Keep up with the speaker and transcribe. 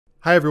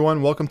Hi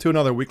everyone, welcome to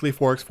another Weekly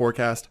Forex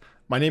Forecast.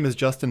 My name is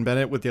Justin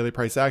Bennett with Daily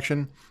Price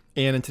Action,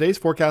 and in today's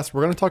forecast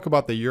we're going to talk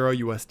about the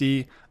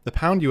EURUSD, the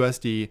Pound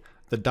USD,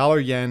 the Dollar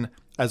Yen,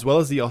 as well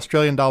as the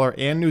Australian dollar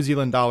and New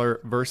Zealand dollar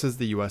versus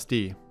the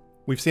USD.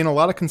 We've seen a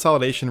lot of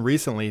consolidation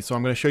recently, so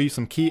I'm going to show you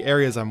some key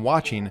areas I'm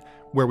watching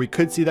where we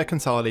could see that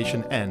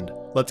consolidation end.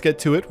 Let's get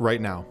to it right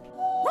now.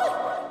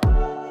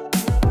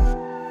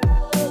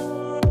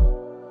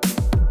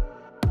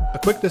 A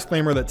quick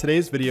disclaimer that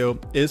today's video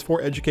is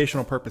for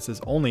educational purposes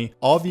only.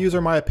 All views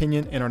are my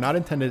opinion and are not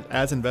intended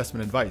as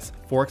investment advice.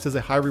 Forex is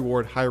a high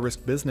reward, high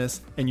risk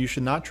business, and you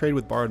should not trade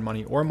with borrowed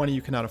money or money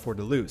you cannot afford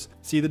to lose.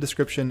 See the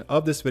description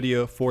of this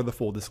video for the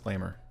full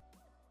disclaimer.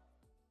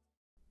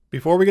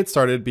 Before we get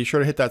started, be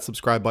sure to hit that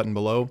subscribe button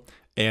below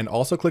and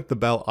also click the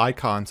bell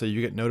icon so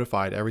you get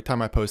notified every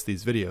time I post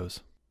these videos.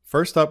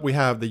 First up, we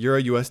have the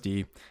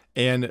EURUSD,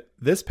 and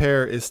this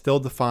pair is still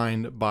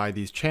defined by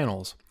these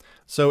channels.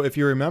 So if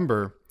you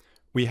remember,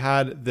 we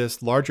had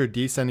this larger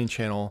descending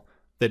channel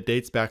that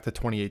dates back to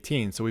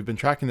 2018. So we've been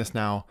tracking this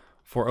now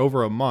for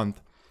over a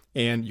month,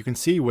 and you can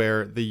see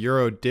where the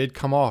euro did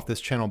come off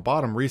this channel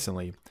bottom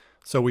recently.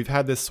 So we've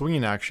had this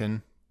swinging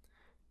action,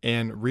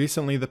 and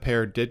recently the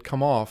pair did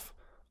come off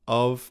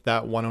of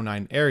that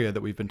 109 area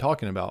that we've been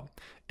talking about.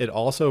 It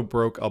also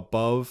broke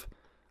above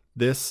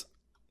this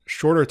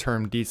shorter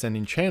term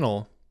descending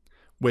channel,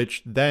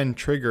 which then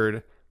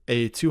triggered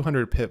a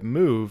 200 pip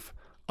move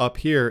up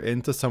here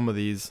into some of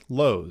these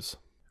lows.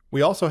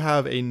 We also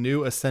have a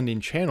new ascending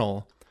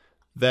channel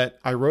that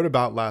I wrote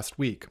about last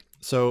week.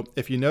 So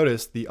if you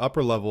notice, the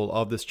upper level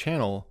of this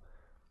channel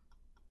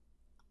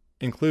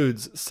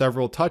includes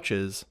several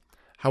touches.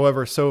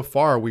 However, so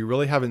far we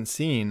really haven't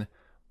seen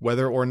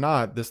whether or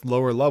not this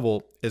lower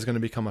level is going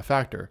to become a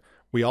factor.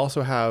 We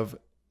also have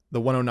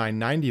the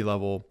 109.90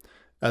 level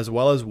as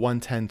well as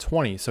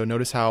 110.20. So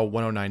notice how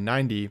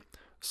 109.90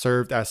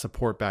 served as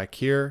support back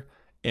here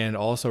and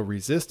also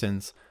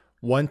resistance.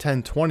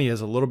 110.20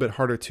 is a little bit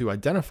harder to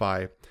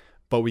identify,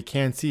 but we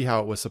can see how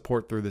it was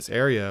support through this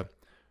area.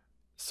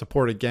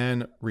 Support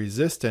again,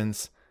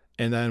 resistance,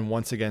 and then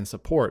once again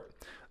support.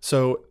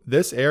 So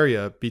this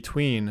area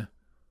between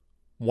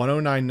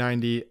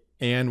 109.90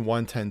 and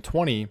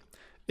 110.20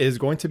 is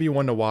going to be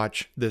one to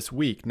watch this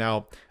week.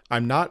 Now,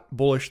 I'm not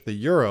bullish the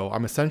euro.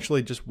 I'm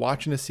essentially just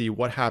watching to see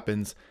what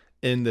happens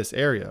in this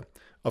area.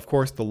 Of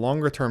course, the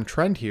longer term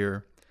trend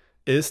here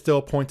is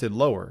still pointed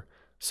lower.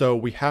 So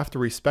we have to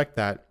respect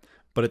that.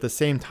 But at the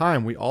same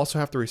time, we also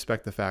have to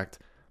respect the fact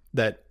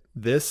that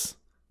this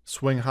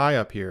swing high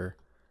up here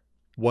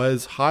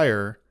was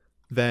higher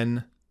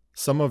than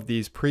some of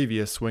these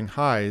previous swing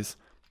highs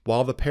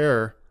while the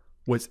pair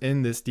was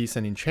in this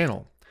descending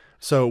channel.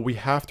 So we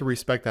have to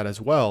respect that as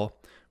well,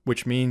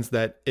 which means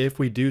that if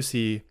we do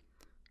see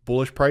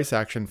bullish price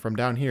action from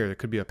down here, it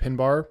could be a pin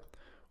bar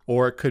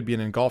or it could be an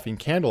engulfing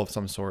candle of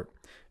some sort.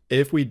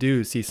 If we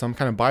do see some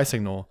kind of buy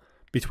signal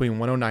between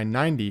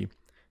 109.90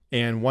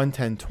 and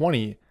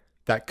 110.20,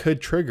 that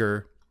could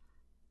trigger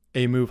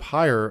a move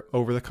higher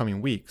over the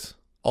coming weeks.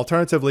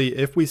 Alternatively,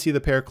 if we see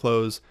the pair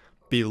close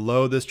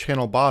below this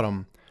channel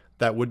bottom,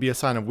 that would be a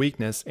sign of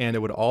weakness, and it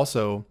would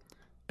also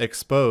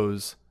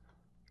expose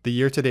the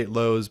year-to-date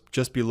lows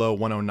just below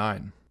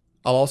 109.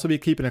 I'll also be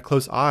keeping a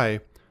close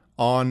eye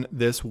on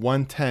this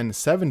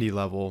 110.70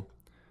 level.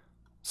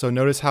 So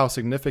notice how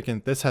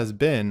significant this has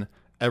been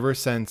ever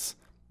since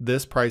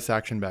this price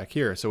action back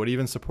here. So it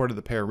even supported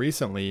the pair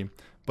recently,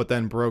 but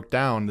then broke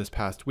down this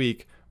past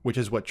week, which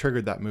is what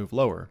triggered that move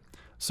lower.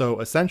 So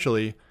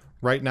essentially,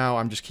 right now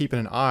I'm just keeping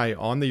an eye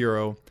on the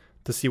euro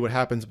to see what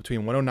happens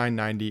between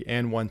 109.90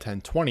 and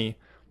 110.20.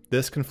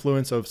 This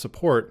confluence of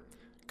support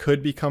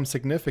could become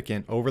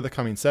significant over the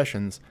coming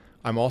sessions.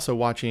 I'm also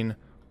watching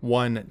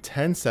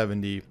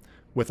 110.70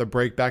 with a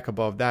break back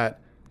above that,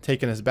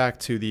 taking us back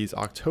to these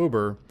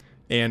October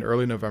and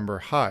early November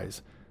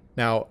highs.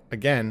 Now,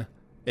 again,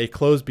 a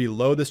close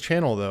below this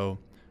channel though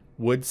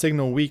would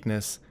signal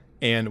weakness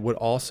and would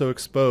also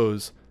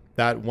expose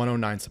that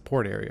 109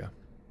 support area.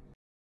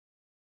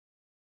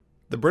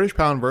 The British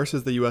pound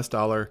versus the US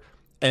dollar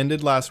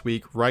ended last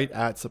week right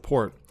at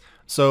support.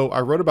 So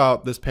I wrote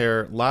about this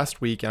pair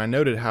last week and I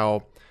noted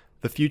how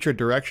the future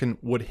direction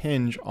would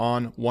hinge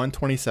on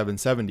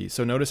 127.70.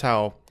 So notice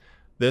how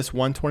this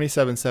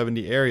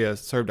 127.70 area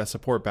served as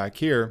support back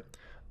here.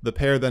 The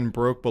pair then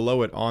broke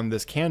below it on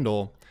this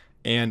candle,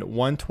 and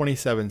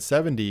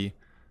 127.70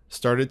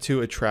 started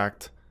to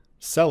attract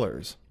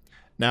sellers.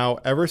 Now,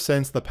 ever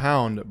since the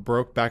pound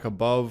broke back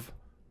above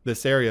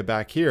this area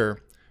back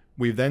here,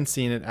 we've then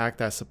seen it act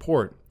as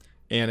support.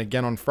 And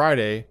again on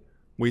Friday,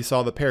 we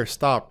saw the pair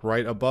stop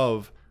right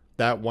above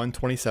that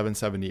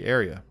 127.70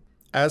 area.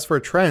 As for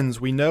trends,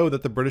 we know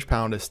that the British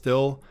pound is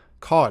still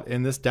caught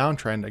in this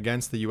downtrend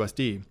against the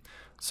USD.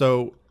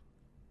 So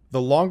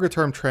the longer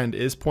term trend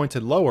is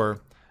pointed lower.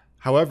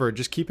 However,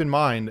 just keep in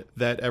mind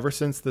that ever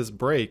since this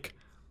break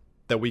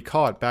that we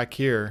caught back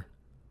here,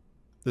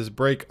 this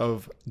break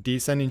of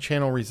descending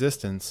channel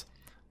resistance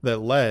that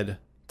led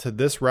to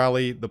this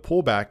rally, the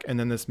pullback, and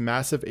then this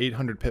massive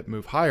 800 pip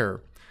move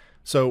higher,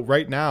 So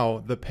right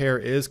now, the pair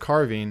is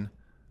carving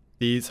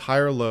these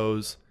higher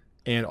lows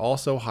and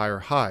also higher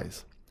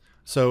highs.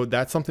 So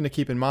that's something to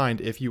keep in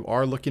mind if you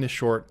are looking to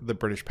short the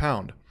British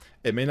pound.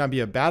 It may not be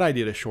a bad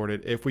idea to short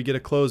it if we get a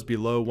close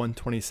below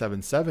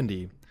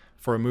 127.70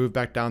 for a move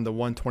back down to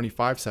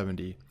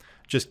 125.70.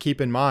 Just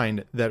keep in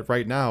mind that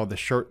right now the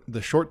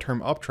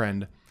short-term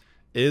uptrend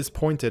is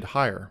pointed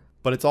higher.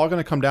 But it's all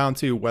going to come down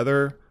to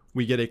whether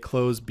we get a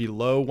close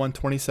below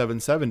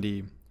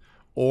 127.70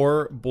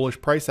 or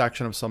bullish price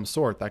action of some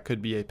sort. That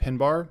could be a pin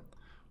bar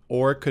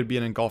or it could be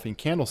an engulfing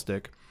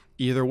candlestick.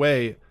 Either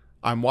way,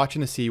 I'm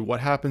watching to see what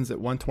happens at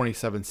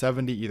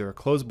 127.70, either a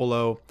close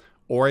below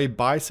or a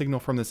buy signal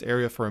from this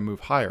area for a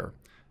move higher.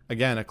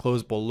 Again, a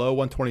close below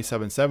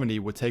 127.70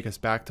 would take us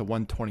back to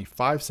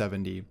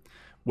 125.70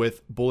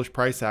 with bullish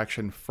price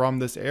action from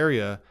this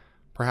area,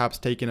 perhaps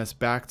taking us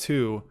back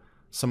to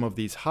some of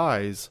these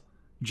highs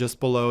just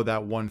below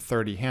that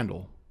 130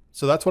 handle.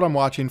 So that's what I'm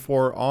watching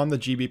for on the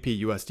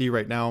GBPUSD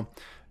right now.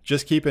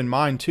 Just keep in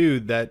mind too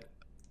that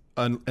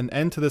an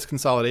end to this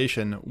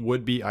consolidation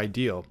would be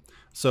ideal.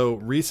 So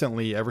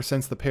recently, ever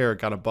since the pair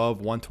got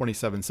above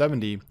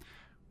 127.70,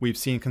 we've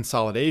seen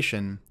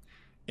consolidation,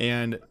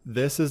 and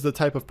this is the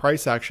type of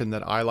price action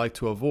that I like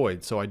to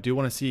avoid. So I do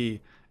want to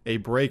see a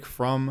break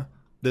from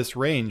this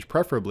range,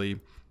 preferably,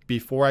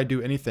 before I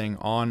do anything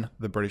on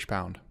the British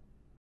pound.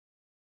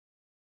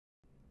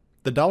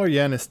 The dollar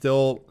yen is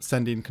still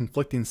sending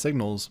conflicting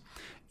signals,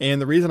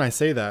 and the reason I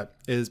say that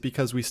is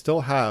because we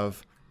still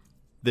have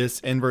this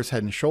inverse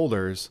head and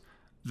shoulders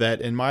that,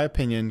 in my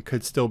opinion,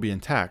 could still be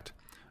intact.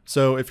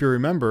 So if you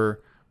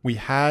remember, we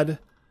had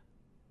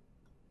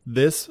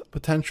this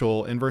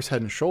potential inverse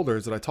head and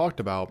shoulders that I talked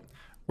about,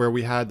 where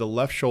we had the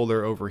left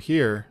shoulder over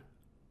here,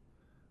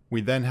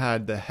 we then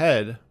had the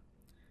head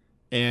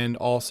and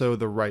also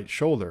the right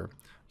shoulder.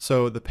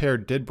 So the pair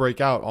did break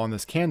out on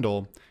this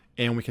candle,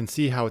 and we can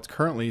see how it's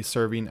currently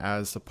serving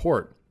as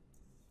support.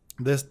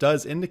 This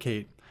does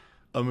indicate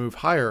a move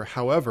higher.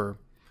 However,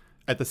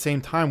 at the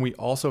same time, we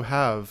also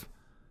have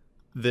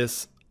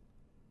this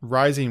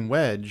rising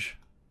wedge,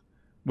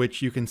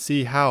 which you can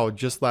see how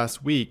just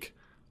last week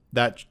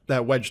that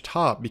wedge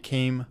top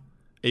became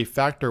a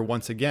factor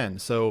once again.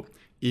 So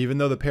even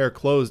though the pair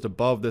closed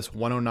above this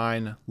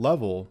 109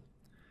 level,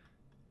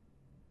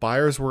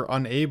 buyers were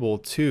unable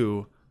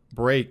to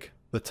break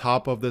the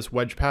top of this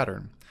wedge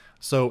pattern.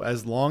 So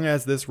as long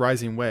as this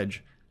rising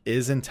wedge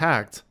is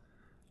intact,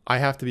 I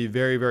have to be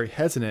very, very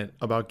hesitant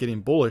about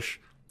getting bullish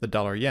the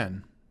dollar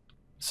yen.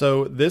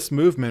 So this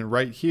movement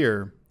right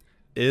here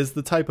is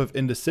the type of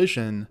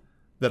indecision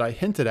that I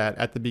hinted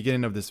at the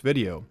beginning of this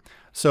video.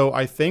 So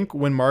I think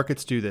when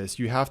markets do this,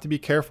 you have to be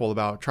careful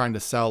about trying to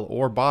sell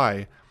or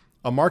buy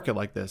a market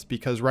like this,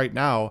 because right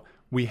now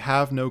we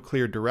have no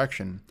clear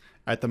direction.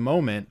 At the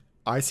moment,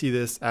 I see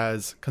this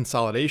as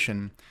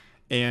consolidation,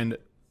 and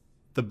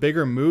the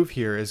bigger move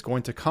here is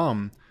going to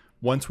come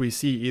once we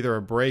see either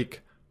a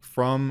break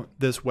from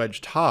this wedge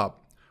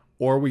top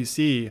or we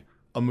see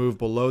a move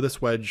below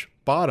this wedge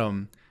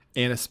bottom,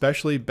 and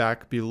especially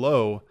back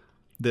below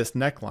this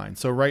neckline.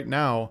 So right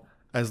now,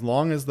 as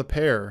long as the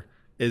pair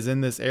is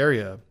in this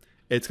area,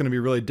 it's going to be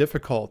really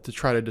difficult to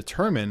try to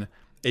determine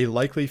a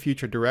likely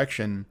future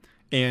direction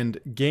and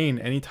gain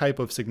any type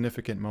of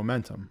significant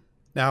momentum.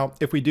 Now,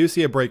 if we do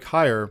see a break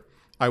higher,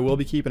 I will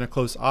be keeping a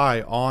close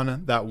eye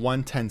on that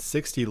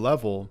 110.60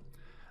 level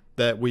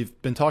that we've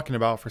been talking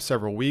about for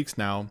several weeks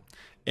now.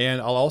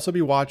 And I'll also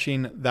be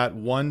watching that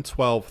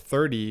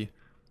 112.30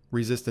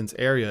 resistance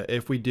area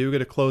if we do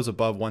get a close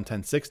above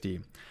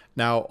 110.60.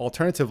 Now,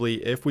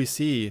 alternatively, if we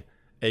see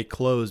a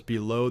close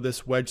below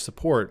this wedge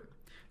support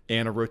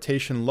and a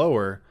rotation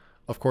lower,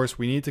 of course,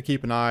 we need to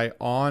keep an eye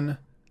on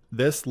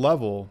this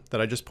level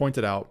that I just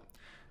pointed out,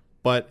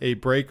 but a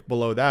break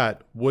below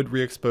that would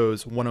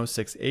re-expose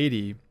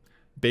 106.80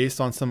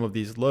 based on some of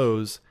these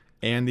lows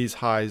and these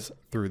highs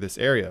through this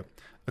area.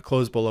 A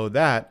close below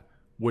that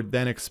would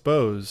then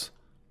expose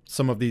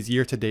some of these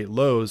year-to-date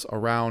lows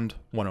around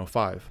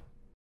 105.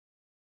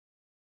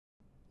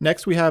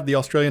 Next, we have the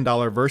Australian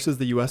dollar versus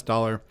the US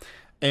dollar.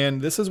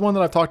 And this is one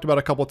that I've talked about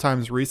a couple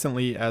times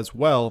recently as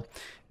well.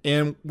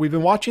 And we've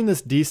been watching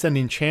this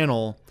descending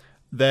channel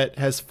that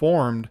has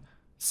formed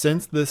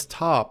since this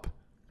top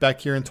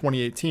back here in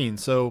 2018.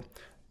 So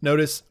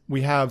notice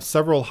we have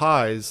several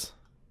highs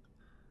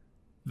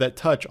that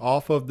touch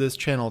off of this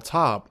channel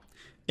top.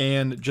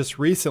 And just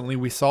recently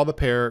we saw the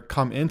pair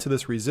come into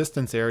this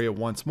resistance area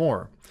once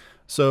more.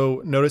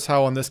 So notice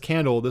how on this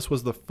candle, this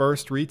was the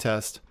first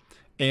retest.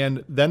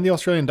 And then the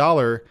Australian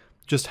dollar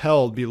just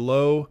held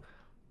below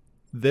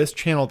this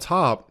channel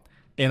top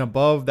and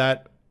above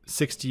that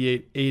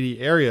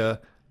 68.80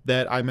 area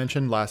that I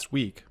mentioned last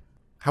week.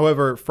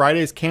 However,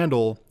 Friday's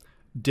candle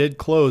did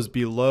close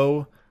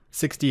below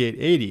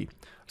 68.80.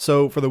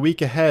 So for the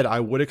week ahead, I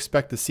would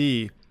expect to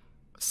see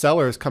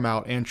sellers come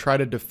out and try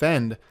to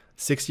defend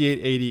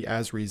 68.80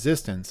 as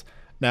resistance.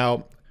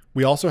 Now,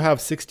 we also have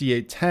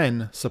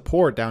 68.10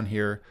 support down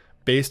here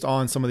based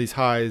on some of these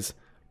highs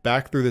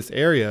back through this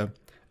area,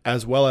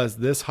 as well as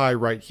this high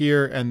right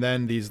here and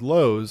then these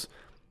lows.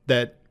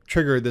 that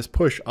triggered this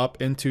push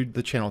up into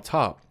the channel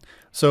top.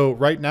 So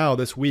right now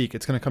this week,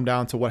 it's going to come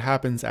down to what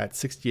happens at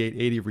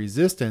 68.80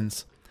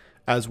 resistance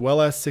as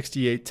well as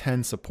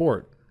 68.10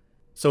 support.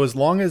 So as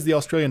long as the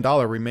Australian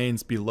dollar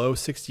remains below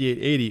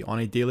 68.80 on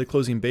a daily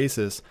closing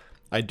basis,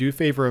 I do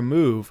favor a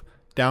move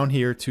down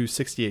here to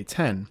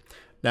 68.10.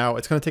 Now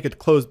it's going to take a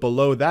close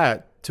below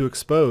that to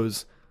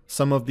expose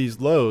some of these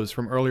lows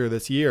from earlier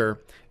this year,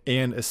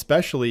 and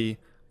especially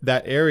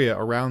that area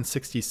around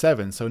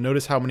 67. So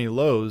notice how many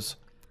lows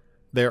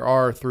there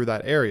are through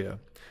that area.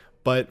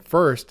 But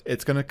first,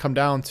 it's going to come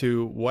down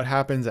to what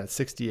happens at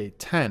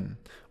 68.10.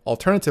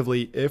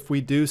 Alternatively, if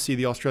we do see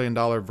the Australian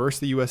dollar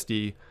versus the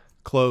USD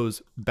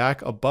close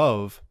back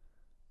above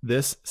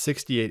this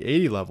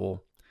 68.80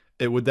 level,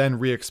 it would then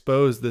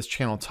re-expose this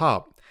channel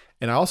top.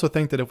 And I also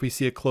think that if we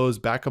see it close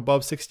back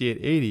above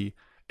 68.80,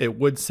 it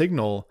would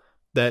signal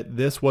that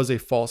this was a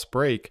false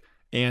break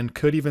and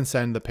could even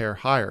send the pair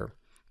higher.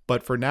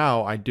 But for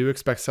now, I do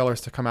expect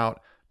sellers to come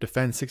out,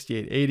 defend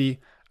 68.80.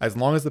 As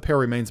long as the pair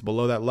remains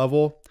below that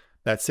level,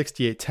 that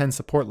 68.10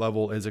 support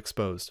level is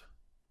exposed.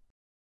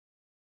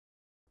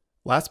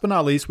 Last but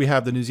not least, we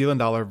have the New Zealand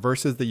dollar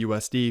versus the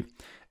USD.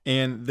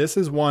 And this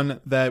is one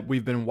that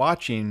we've been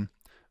watching,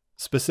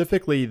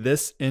 specifically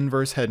this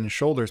inverse head and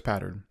shoulders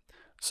pattern.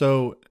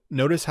 So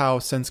notice how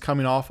since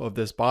coming off of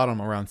this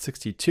bottom around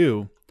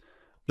 62,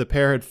 the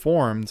pair had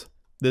formed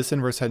this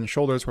inverse head and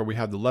shoulders where we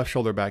have the left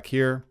shoulder back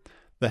here,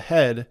 the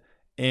head,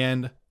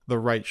 and the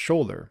right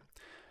shoulder.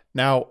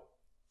 Now,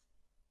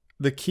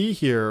 the key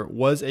here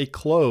was a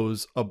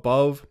close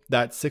above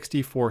that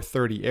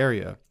 64.30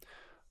 area.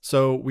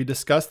 So we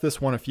discussed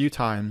this one a few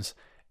times,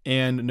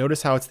 and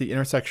notice how it's the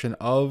intersection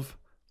of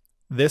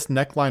this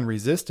neckline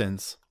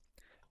resistance,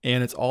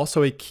 and it's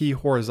also a key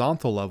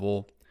horizontal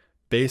level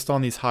based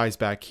on these highs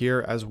back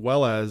here, as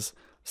well as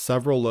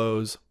several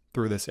lows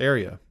through this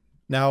area.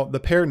 Now, the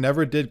pair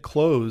never did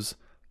close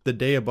the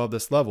day above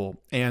this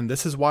level, and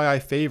this is why I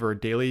favor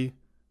daily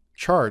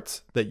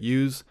charts that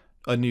use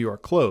a New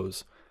York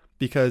close,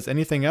 because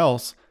anything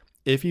else,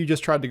 if you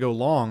just tried to go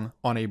long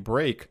on a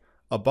break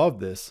above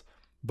this,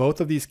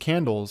 both of these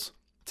candles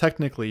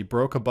technically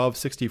broke above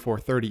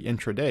 64.30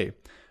 intraday.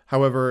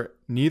 However,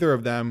 neither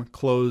of them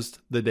closed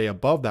the day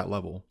above that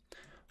level.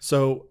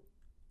 So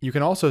you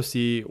can also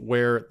see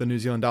where the New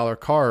Zealand dollar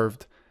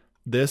carved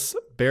this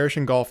bearish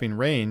engulfing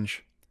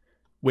range,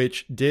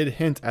 which did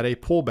hint at a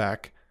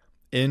pullback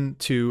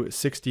into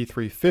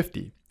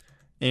 63.50.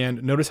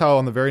 And notice how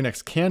on the very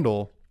next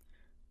candle,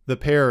 the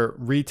pair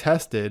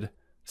retested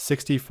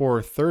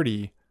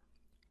 64.30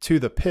 to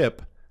the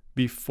pip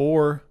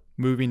before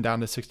moving down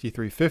to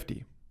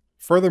 63.50.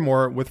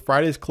 Furthermore, with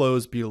Friday's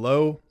close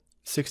below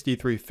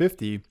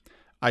 63.50,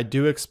 I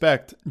do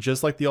expect,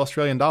 just like the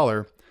Australian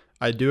dollar,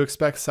 I do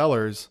expect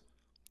sellers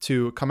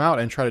to come out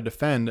and try to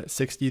defend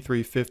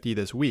 63.50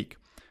 this week.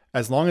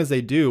 As long as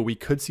they do, we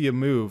could see a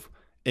move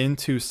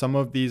into some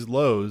of these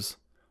lows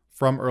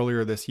from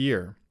earlier this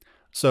year.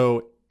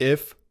 So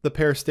if the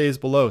pair stays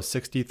below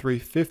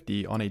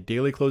 63.50 on a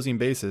daily closing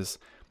basis,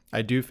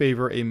 I do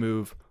favor a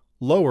move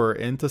lower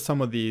into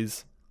some of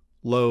these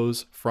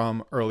lows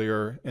from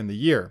earlier in the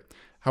year.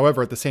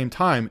 However, at the same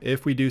time,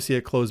 if we do see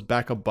it close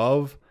back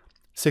above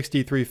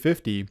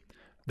 63.50,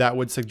 that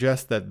would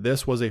suggest that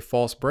this was a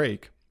false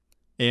break,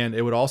 and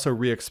it would also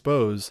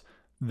re-expose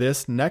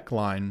this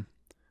neckline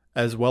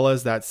as well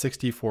as that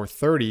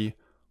 64.30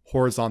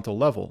 horizontal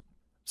level.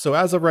 So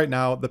as of right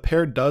now, the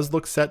pair does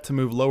look set to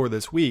move lower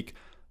this week,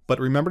 but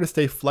remember to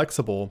stay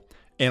flexible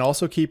and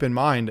also keep in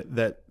mind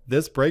that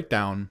this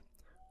breakdown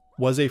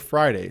was a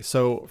Friday.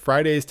 So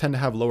Fridays tend to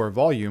have lower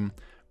volume,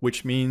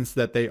 which means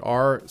that they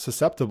are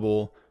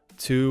susceptible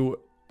to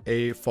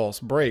a false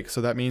break.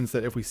 So that means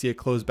that if we see it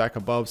close back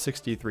above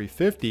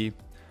 63.50,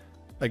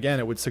 again,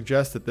 it would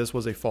suggest that this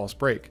was a false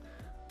break.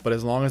 But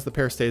as long as the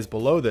pair stays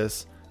below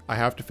this, I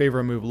have to favor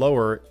a move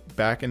lower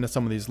back into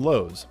some of these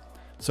lows.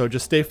 So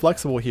just stay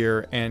flexible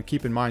here and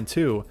keep in mind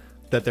too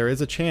that there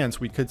is a chance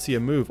we could see a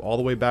move all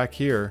the way back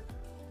here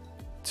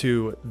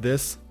to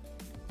this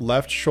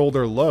left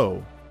shoulder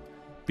low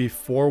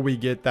before we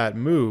get that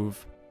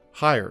move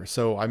higher.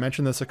 So I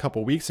mentioned this a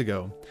couple weeks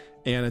ago,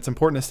 and it's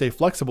important to stay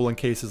flexible in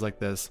cases like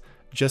this,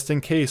 just in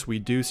case we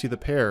do see the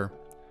pair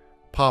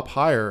pop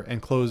higher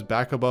and close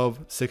back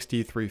above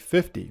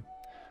 63.50.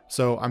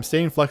 So I'm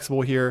staying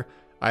flexible here.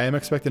 I am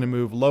expecting to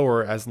move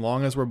lower as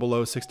long as we're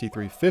below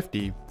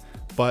 63.50,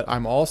 but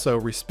I'm also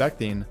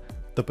respecting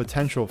the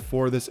potential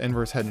for this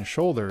inverse head and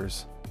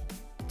shoulders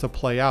to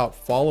play out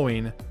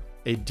following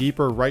a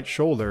deeper right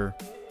shoulder,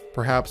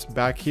 perhaps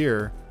back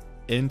here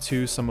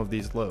into some of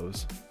these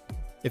lows.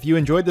 If you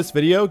enjoyed this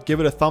video, give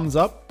it a thumbs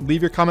up,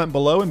 leave your comment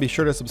below, and be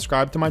sure to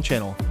subscribe to my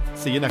channel.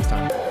 See you next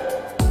time.